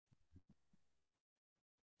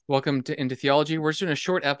Welcome to Into Theology. We're just doing a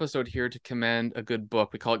short episode here to commend a good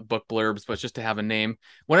book. We call it book blurbs, but it's just to have a name.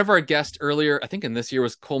 One of our guests earlier, I think in this year,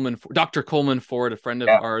 was Dr. Coleman Ford, a friend of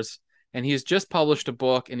Yeah. ours, and he's just published a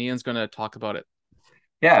book, and Ian's going to talk about it.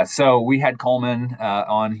 Yeah. So we had Coleman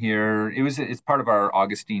on here. It's part of our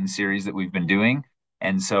Augustine series that we've been doing.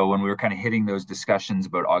 And so when we were kind of hitting those discussions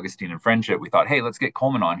about Augustine and friendship, we thought, hey, let's get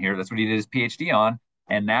Coleman on here. That's what he did his PhD on.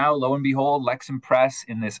 And now, lo and behold, Lexham Press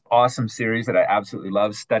in this awesome series that I absolutely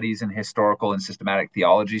love, Studies in Historical and Systematic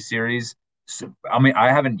Theology series. So, I mean,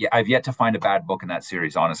 I've yet to find a bad book in that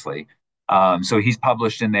series, honestly. So he's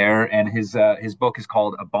published in there, and his book is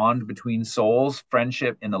called "A Bond Between Souls: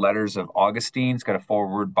 Friendship in the Letters of Augustine." It's got a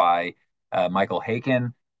foreword by Michael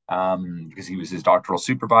Haykin, because he was his doctoral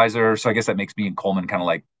supervisor. So I guess that makes me and Coleman kind of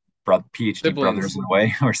like PhD brothers Siblings. in a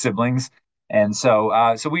way, or siblings. And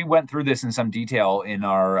so we went through this in some detail in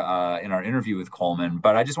our interview with Coleman.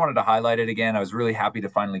 But I just wanted to highlight it again. I was really happy to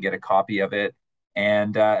finally get a copy of it,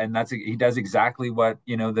 and that's he does exactly what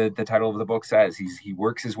the title of the book says. He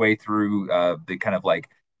works his way through the kind of like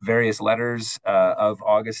various letters of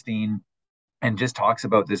Augustine, and just talks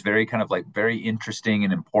about this very kind of like very interesting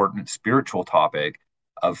and important spiritual topic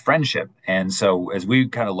of friendship. And so as we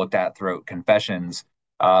kind of looked at throughout Confessions,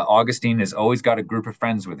 Augustine has always got a group of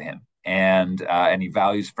friends with him, and he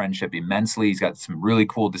values friendship immensely. He's got some really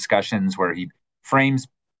cool discussions where he frames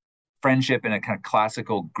friendship in a kind of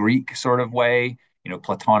classical Greek sort of way,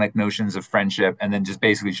 Platonic notions of friendship, and then just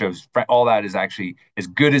basically shows all that is actually as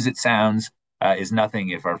good as it sounds, is nothing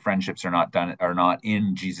if our friendships are not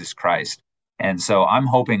in Jesus Christ. And so I'm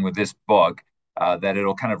hoping with this book that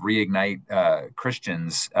it'll kind of reignite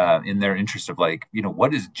Christians in their interest of like,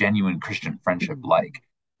 what is genuine Christian friendship like?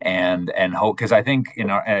 And hope, because I think in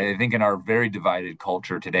our very divided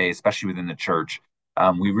culture today, especially within the church,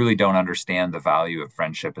 we really don't understand the value of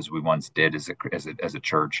friendship as we once did as a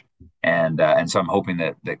church. And so I'm hoping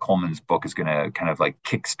that Coleman's book is going to kind of like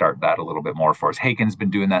kickstart that a little bit more for us. Haken's been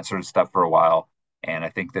doing that sort of stuff for a while, and I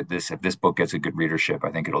think that if this book gets a good readership, I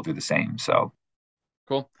think it'll do the same. So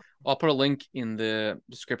Cool. I'll put a link in the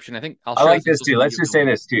description. I think I'll I share like this on this too. social Let's media just for say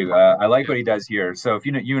links. this too. I like Yeah. what he does here. So if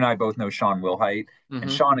you and I both know Sean Wilhite, and Mm-hmm.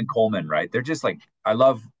 Sean and Coleman, right? They're just like, I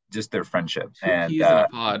love just their friendship, Two and peas in a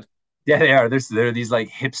pod. yeah, they are. They're these like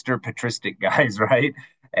hipster patristic guys, right?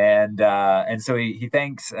 And so he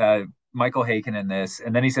thanks Michael Haykin in this,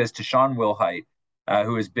 and then he says to Sean Wilhite,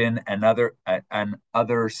 who has been an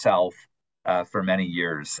other self for many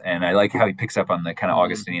years. And I like how he picks up on the kind of Mm-hmm.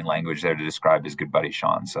 Augustinian language there to describe his good buddy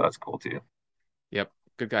Sean. So that's cool too. Yep.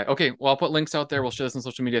 Good guy. Okay. Well, I'll put links out there. We'll share this on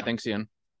social media. Thanks, Ian.